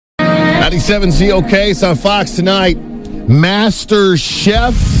97 ZOK. It's on Fox tonight.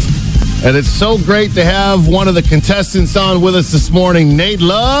 MasterChef. And it's so great to have one of the contestants on with us this morning, Nate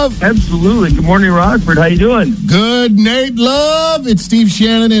Love. Absolutely. Good morning, Rockford. How you doing? Good, Nate Love. It's Steve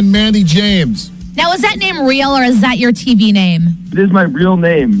Shannon and Mandy James. Now, is that name real or is that your TV name? It is my real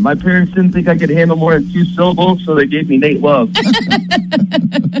name. My parents didn't think I could handle more than 2 syllables, so they gave me Nate Love.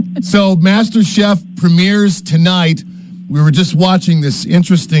 So, MasterChef premieres tonight. We were just watching this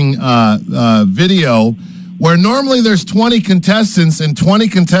interesting video where normally there's 20 contestants, and 20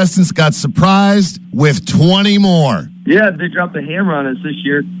 contestants got surprised with 20 more. Yeah, they dropped the hammer on us this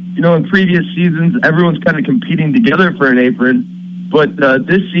year. You know, in previous seasons, everyone's kind of competing together for an apron. But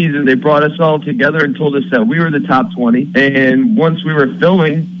this season, they brought us all together and told us that we were the top 20. And once we were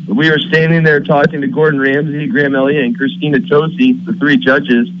filming, we were standing there talking to Gordon Ramsay, Graham Elliott, and Christina Tosi, the 3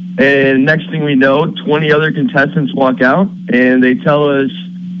 judges. And next thing we know, 20 other contestants walk out, and they tell us,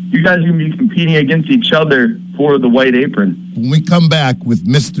 you guys are going to be competing against each other for the white apron. When we come back with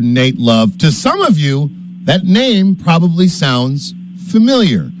Mr. Nate Love, to some of you, that name probably sounds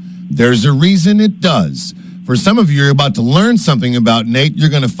familiar. There's a reason it does. For some of you, you're about to learn something about Nate you're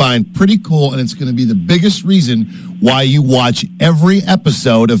going to find pretty cool, and it's going to be the biggest reason why you watch every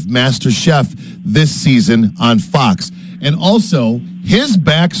episode of MasterChef this season on Fox. And also, his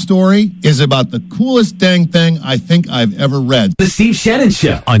backstory is about the coolest dang thing I think I've ever read. The Steve Shannon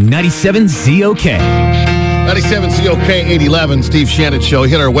Show on 97 ZOK. 97 ZOK 811, Steve Shannon Show.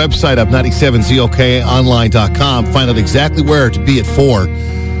 Hit our website up, 97ZOKonline.com. Find out exactly where to be at 4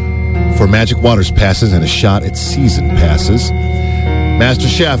 for Magic Waters passes and a shot at season passes.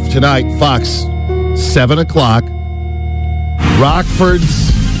 MasterChef tonight, Fox, 7 o'clock. Rockford's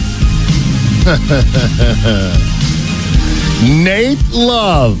Nate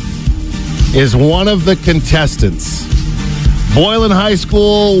Love is one of the contestants. Boylan High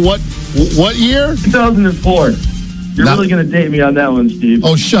School, what year? 2004. You're really going to date me on that one, Steve.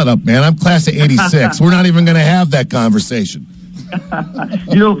 Oh, shut up, man. I'm class of 86. We're not even going to have that conversation.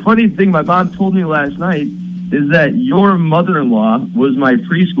 You know, funny thing my mom told me last night is that your mother-in-law was my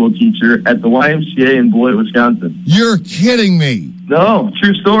preschool teacher at the YMCA in Beloit, Wisconsin. You're kidding me. No,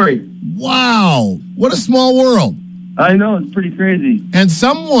 true story. Wow. What a small world. I know, it's pretty crazy. And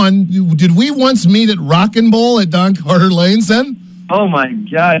did we once meet at Rockin' Bowl at Don Carter Lane, son? Oh, my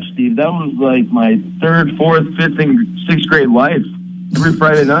gosh, Steve. That was like my 3rd, 4th, 5th, and 6th grade life. Every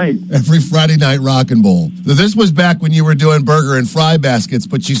Friday night. Every Friday night Rockin' Bowl. This was back when you were doing burger and fry baskets,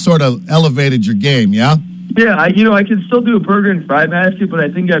 but you sort of elevated your game, yeah? Yeah, I can still do a burger and fry basket, but I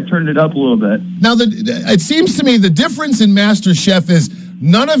think I've turned it up a little bit. Now, it seems to me the difference in MasterChef is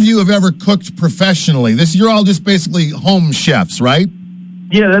none of you have ever cooked professionally. You're all just basically home chefs, right?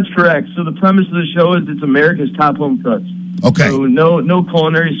 Yeah, that's correct. So the premise of the show is it's America's top home cooks. Okay. So no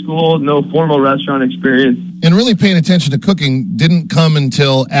culinary school, no formal restaurant experience. And really paying attention to cooking didn't come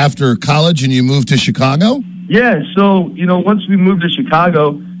until after college and you moved to Chicago? Yeah, so, once we moved to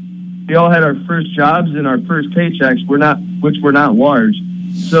Chicago, we all had our first jobs and our first paychecks, which were not large.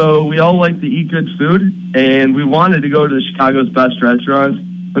 So we all liked to eat good food, and we wanted to go to Chicago's best restaurants.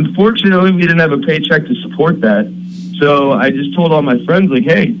 Unfortunately, we didn't have a paycheck to support that. So I just told all my friends, like,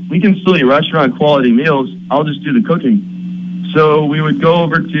 hey, we can still eat restaurant quality meals. I'll just do the cooking. So we would go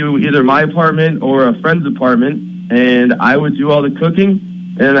over to either my apartment or a friend's apartment, and I would do all the cooking,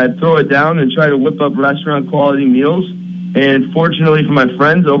 and I'd throw it down and try to whip up restaurant quality meals. And fortunately for my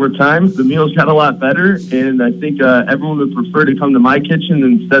friends, over time, the meals got a lot better, and I think everyone would prefer to come to my kitchen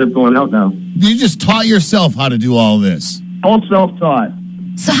instead of going out now. You just taught yourself how to do all this? All self-taught.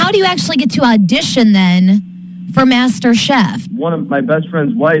 So how do you actually get to audition then for MasterChef? One of my best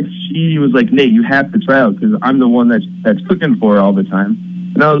friend's wife, she was like, Nate, you have to try out because I'm the one that's cooking for her all the time.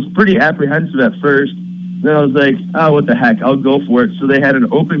 And I was pretty apprehensive at first. Then I was like, oh, what the heck, I'll go for it. So they had an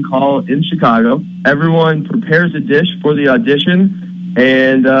open call in Chicago. Everyone prepares a dish for the audition,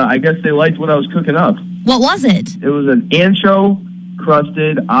 and I guess they liked what I was cooking up. What was it? It was an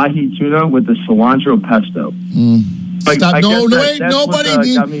ancho-crusted ahi tuna with a cilantro pesto. Stop!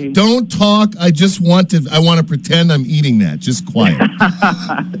 Nobody. Don't talk. I want to pretend I'm eating that. Just quiet.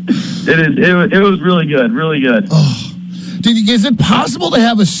 It was really good. Really good. Oh. Is it possible to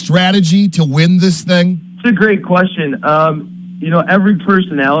have a strategy to win this thing? It's a great question. Every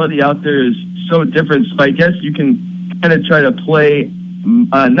personality out there is so different. So I guess you can kind of try to play,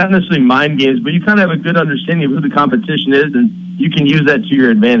 not necessarily mind games, but you kind of have a good understanding of who the competition is, and you can use that to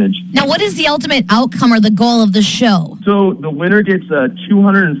your advantage. Now, what is the ultimate outcome or the goal of the show? So the winner gets a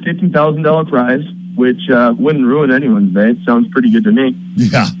 $250,000 prize, which wouldn't ruin anyone's day. It sounds pretty good to me.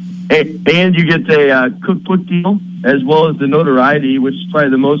 Yeah. And you get a cookbook deal, as well as the notoriety, which is probably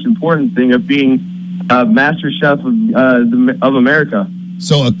the most important thing of being MasterChef of America.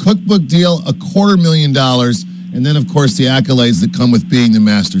 So a cookbook deal, $250,000, and then, of course, the accolades that come with being the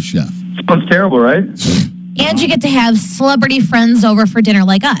Master Chef. Sounds terrible, right? And you get to have celebrity friends over for dinner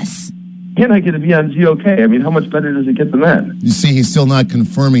like us. And I get to be on ZOK. I mean, how much better does it get than that? You see, he's still not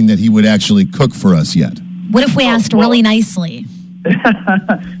confirming that he would actually cook for us yet. What if we asked really nicely?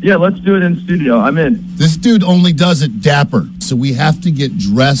 Yeah, let's do it in studio. I'm in. This dude only does it dapper, so we have to get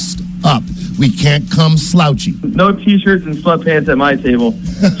dressed up. We can't come slouchy. No T-shirts and sweatpants at my table.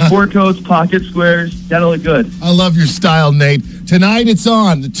 Sport coats, pocket squares. Gotta look good. I love your style, Nate. Tonight it's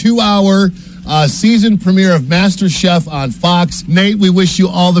on, the 2-hour season premiere of MasterChef on Fox. Nate, we wish you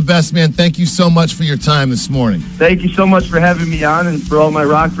all the best, man. Thank you so much for your time this morning. Thank you so much for having me on, and for all my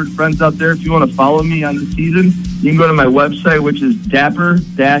Rockford friends out there, if you want to follow me on the season, you can go to my website, which is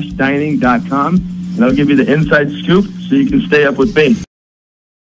dapper-dining.com, and I'll give you the inside scoop so you can stay up with me.